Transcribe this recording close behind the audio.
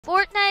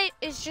Fortnite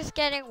is just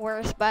getting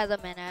worse by the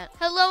minute.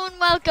 Hello and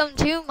welcome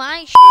to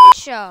my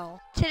show.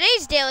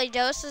 Today's Daily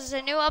Dose is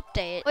a new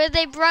update where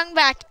they bring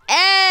back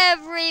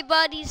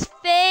everybody's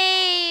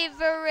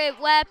favorite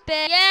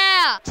weapon.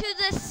 Yeah, to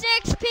the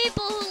 6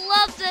 people who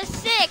love the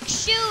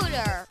 6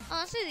 shooter.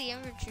 Honestly, the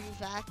Infantry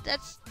fact,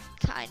 that's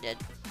kind of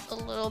a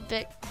little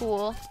bit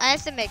cool. I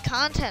have to make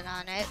content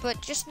on it,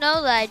 but just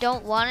know that I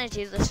don't want to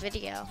do this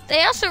video.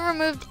 They also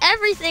removed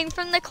everything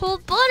from the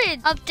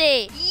cold-blooded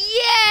update.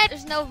 Yeah!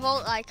 There's no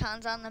Volt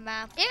icons on the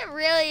map. It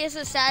really is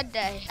a sad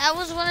day. That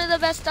was one of the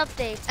best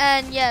updates.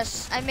 And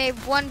yes, I made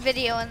one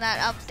video in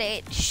that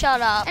update.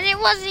 Shut up. And it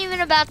wasn't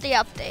even about the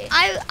update.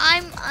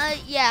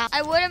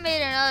 I would have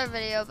made another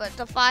video, but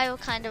the file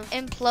kind of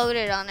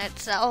imploded on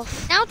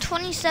itself. Now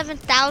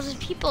 27,000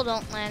 people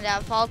don't land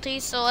at Faulty,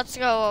 so let's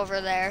go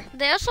over there.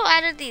 They also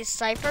added these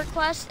cipher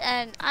quests,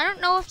 and I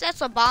don't know if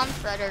that's a bomb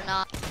threat or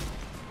not.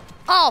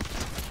 Oh!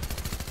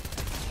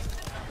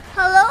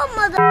 Hello,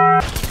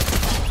 mother...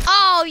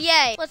 Oh,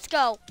 yay. Let's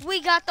go.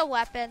 We got the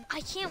weapon.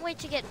 I can't wait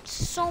to get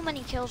so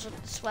many kills with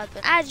this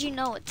weapon. As you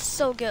know, it's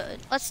so good.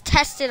 Let's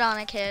test it on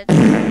a kid.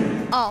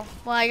 Oh,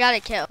 well, I got a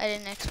kill. I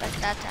didn't expect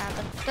that to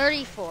happen.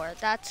 34.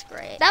 That's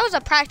great. That was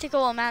a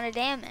practical amount of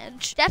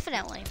damage.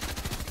 Definitely.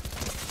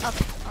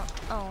 Okay.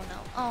 Oh no.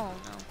 Oh,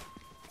 no.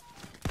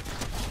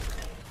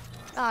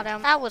 Got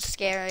him. That was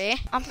scary.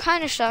 I'm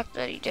kind of shocked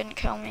that he didn't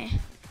kill me.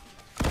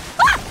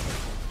 Ah!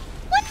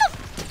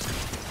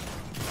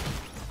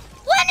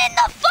 When in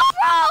the fuck,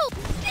 bro?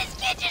 This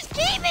kid just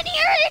came in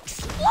here and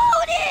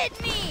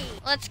exploded me.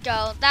 Let's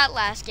go. That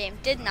last game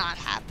did not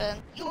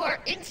happen. You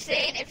are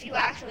insane if you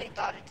actually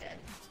thought it did.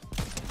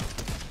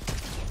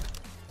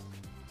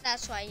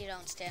 That's why you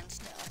don't stand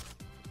still.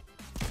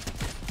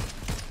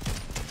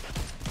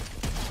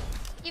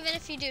 Even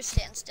if you do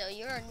stand still,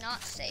 you are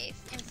not safe.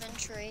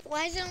 Infantry.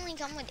 Why does it only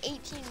come with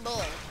 18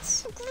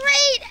 bullets?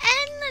 Great!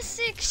 And the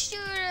 6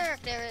 shooter!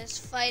 There is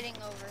fighting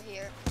over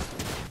here.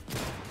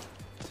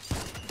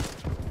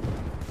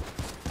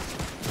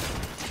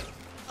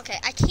 Okay,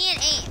 I can't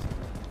aim.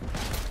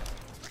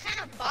 What kind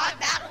of bot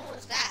battle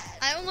was that?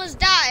 I almost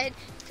died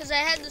because I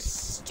had this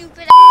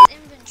stupid ass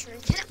infantry.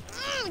 Get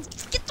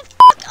the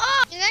fuck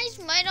up! You guys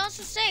might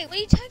also say, what are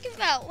you talking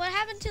about? What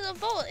happened to the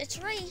vault? It's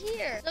right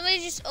here. Somebody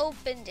just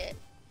opened it.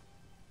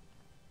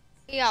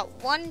 We got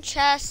 1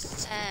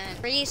 chest and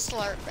 3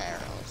 slurp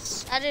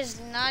barrels. That is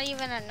not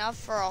even enough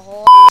for a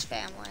whole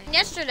family.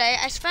 Yesterday,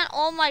 I spent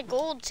all my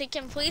gold to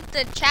complete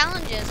the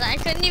challenges. I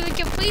couldn't even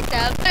complete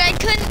them, but I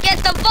couldn't get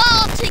the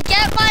ball to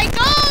get my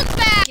gold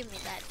back. Give me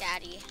that,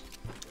 daddy.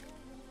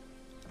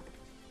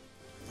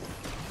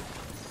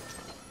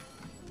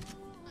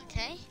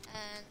 Okay,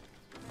 and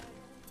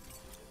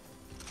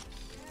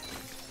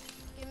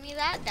give me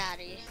that,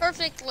 daddy.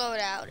 Perfect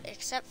loadout,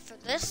 except for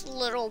this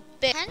little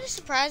bit. Kind of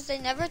surprised they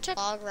never took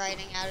log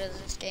riding out of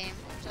this game.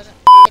 It doesn't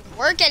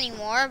work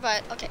anymore,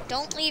 but okay,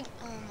 don't leave.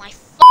 Oh my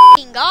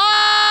fucking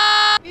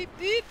god! Beep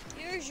beep.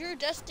 Here's your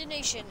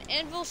destination,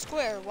 Anvil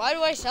Square. Why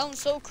do I sound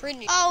so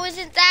cringy? Oh,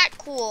 isn't that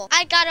cool?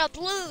 I got a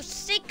blue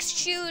 6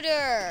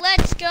 shooter.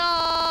 Let's go!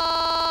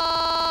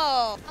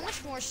 How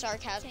much more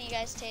sarcasm can you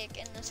guys take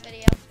in this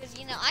video? Because,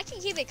 you know, I can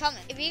keep it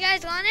coming. If you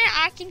guys want it,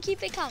 I can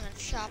keep it coming.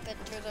 Shop it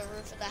through the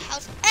roof of the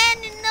house.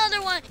 And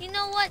another one. You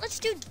know what? Let's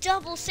do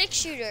double 6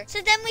 shooter.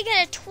 So then we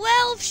get a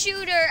 12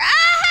 shooter.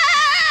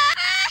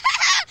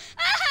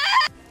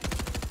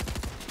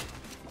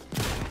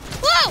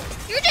 Whoa!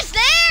 You're just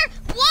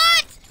there?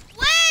 What?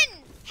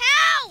 When?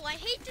 How? I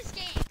hate this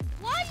game.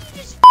 Why do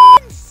you just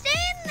f***ing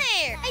stand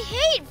there? I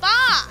hate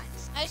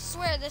bots. I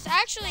swear, this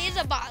actually is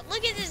a bot.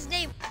 Look at this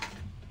name.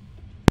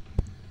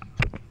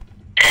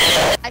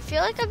 I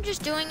feel like I'm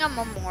just doing a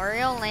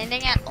memorial,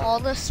 landing at all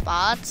the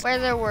spots where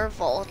there were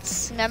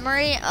vaults.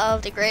 Memory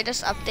of the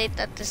greatest update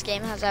that this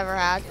game has ever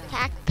had.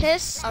 Tack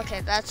piss?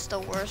 Okay, that's the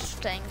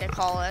worst thing to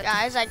call it.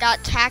 Guys, I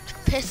got tacked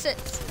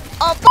pisses.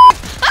 Oh,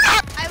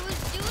 ah! I was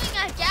doing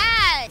a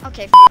gag.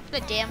 Okay,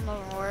 the damn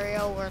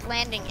memorial. We're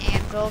landing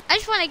Anvil. I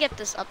just want to get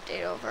this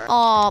update over.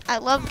 Oh, I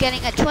love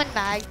getting a twin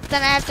mag.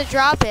 Then I have to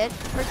drop it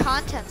for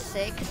content's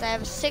sake because I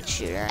have a 6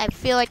 shooter. I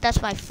feel like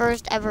that's my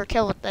first ever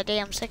kill with the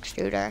damn 6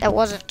 shooter that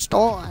wasn't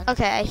stolen.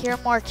 Okay, I hear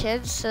more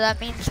kids, so that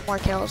means more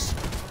kills.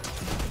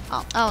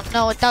 Oh,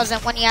 no, it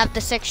doesn't when you have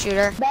the 6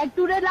 shooter. Back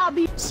to the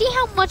lobby. See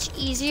how much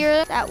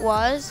easier that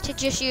was to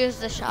just use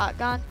the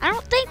shotgun? I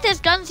don't think this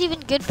gun's even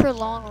good for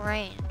long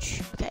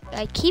range. Okay,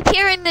 I keep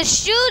hearing the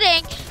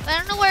shooting, but I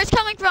don't know where it's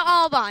coming from.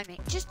 Oh, behind me.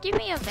 Just give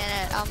me a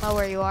minute. I'll know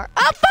where you are.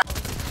 Oh,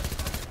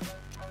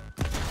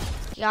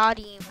 got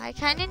him. I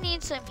kind of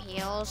need some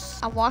heals.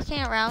 I'm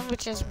walking around,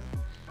 which is...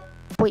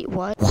 Wait,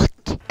 what? What?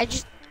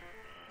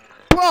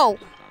 Bro!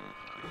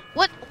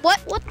 What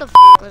the f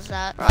was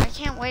that? Bro, I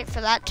can't wait for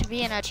that to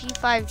be in a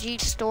T5G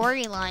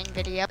storyline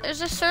video.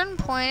 There's a certain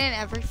point in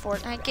every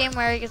Fortnite game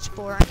where it gets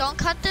boring. Don't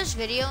cut this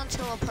video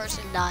until a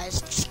person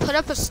dies. Just put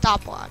up a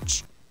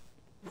stopwatch.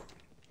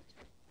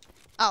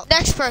 Oh,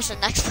 next person.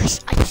 I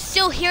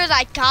still hear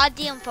that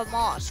goddamn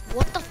FAMAS.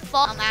 What the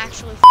fuck? I'm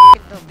actually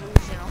f***ing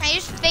delusional. I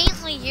just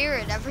faintly hear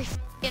it every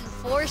in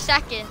 4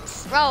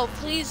 seconds. Bro,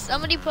 please,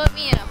 somebody put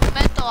me in a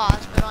mental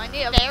hospital. I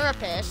need a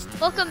therapist.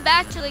 Welcome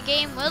back to the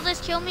game. Will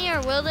this kill me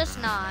or will this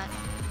not?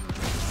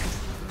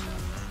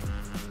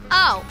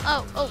 Oh,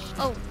 okay.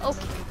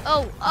 Okay.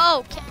 Oh,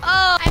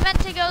 I meant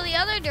to go the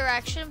other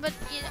direction, but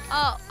you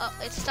know,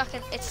 it's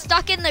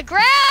stuck in the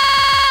ground.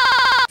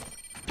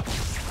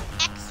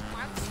 X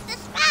marks the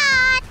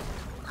spot.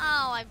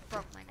 Oh, I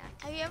broke my neck.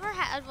 Have you ever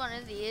had one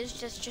of these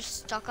just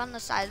stuck on the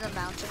side of the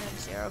mountain in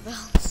 0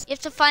 bells? You have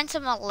to find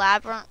some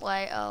elaborate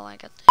way. Oh, I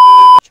got the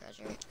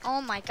treasure.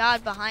 Oh my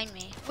god, behind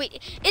me.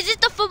 Wait, is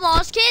it the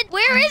FAMAS kid?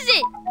 Where is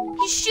it?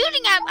 He's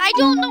shooting at me. I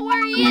don't know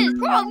where he is.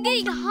 Bro, I'm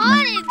getting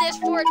haunted this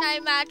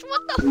Fortnite match.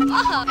 What the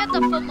fuck? You got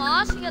the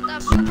FAMAS, you got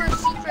that super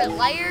secret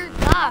layer.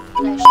 God,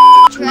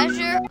 that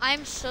treasure.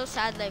 I'm so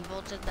sad they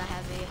bolted the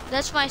heavy.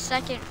 That's my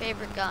second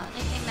favorite gun.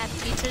 Anything that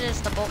beats it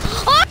is the bolt.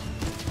 Oh!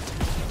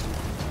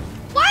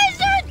 Why is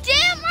there a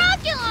damn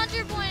rocket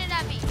launcher pointed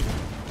at me?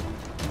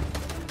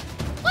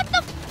 What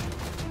the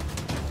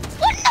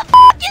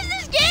fuck is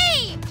this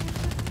game?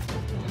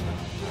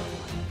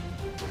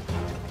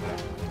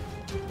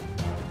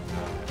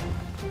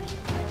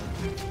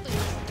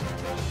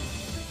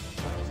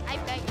 Please, I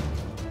beg you.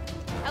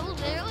 I will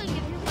literally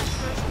give you my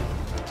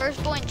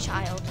firstborn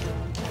child.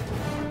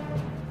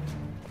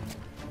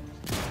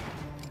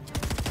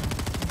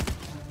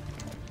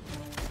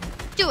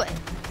 Do it.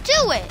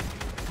 Do it.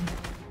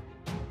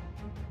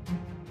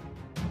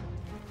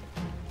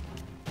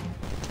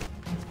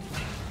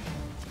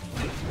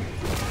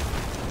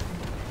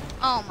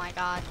 Oh my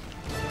god.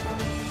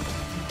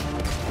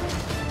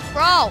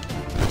 Bro!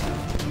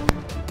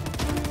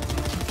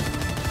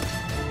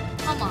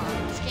 Come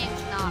on, this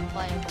game's not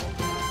playable.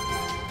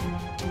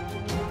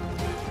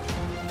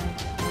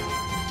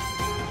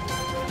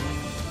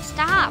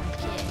 Stop,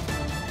 kid.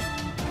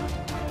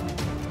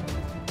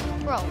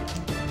 Bro,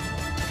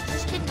 does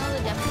this kid know the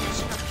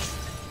definition of...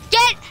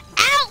 Get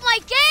out my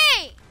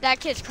game! That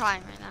kid's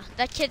crying right now.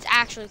 That kid's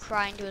actually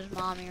crying to his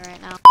mommy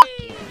right now.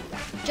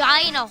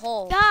 Die in a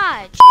hole.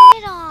 God,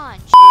 shit on,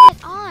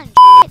 shit on,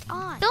 shit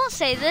on. Don't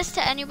say this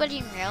to anybody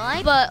in real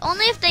life, but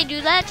only if they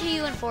do that to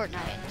you in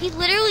Fortnite. He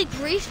literally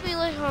griefed me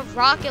with a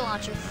rocket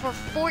launcher for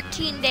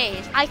 14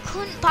 days. I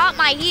couldn't pop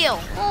my heel.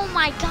 Oh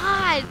my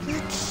god,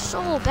 you're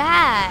so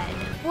bad.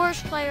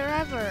 Worst player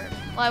ever.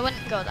 Well, I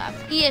wouldn't go that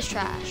far. He is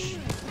trash.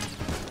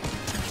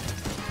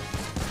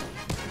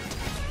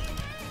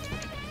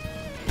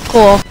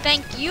 Cool.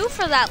 Thank you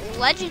for that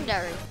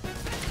legendary.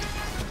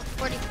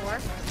 44.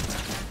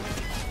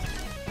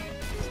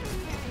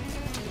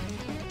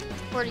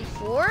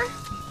 44.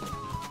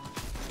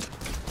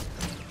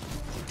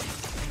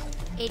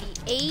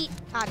 88.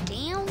 Ah,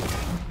 damn.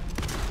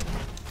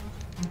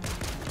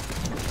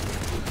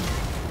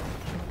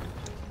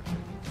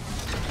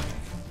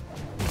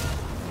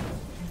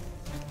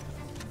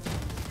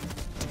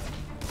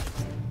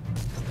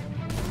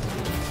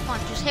 Come on,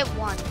 just hit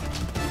one.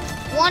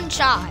 One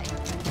shot.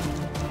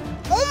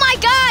 Oh my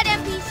god,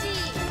 NPC!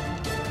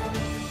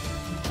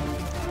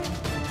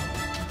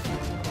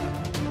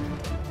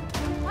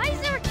 Why is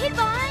there a kid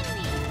behind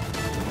me?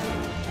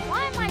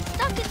 Why am I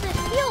stuck in this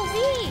POV?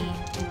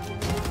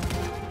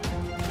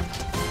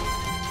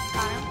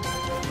 Got him.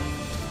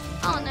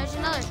 Oh, and there's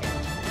another kid.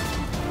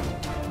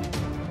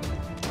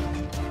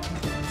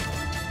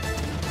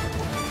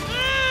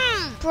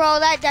 Bro,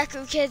 that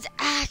Deku kid's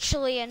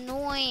actually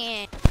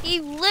annoying. He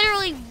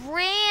literally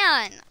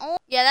ran. Oh,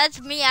 yeah, that's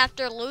me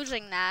after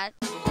losing that.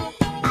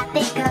 I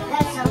think I've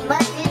had so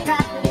much to try.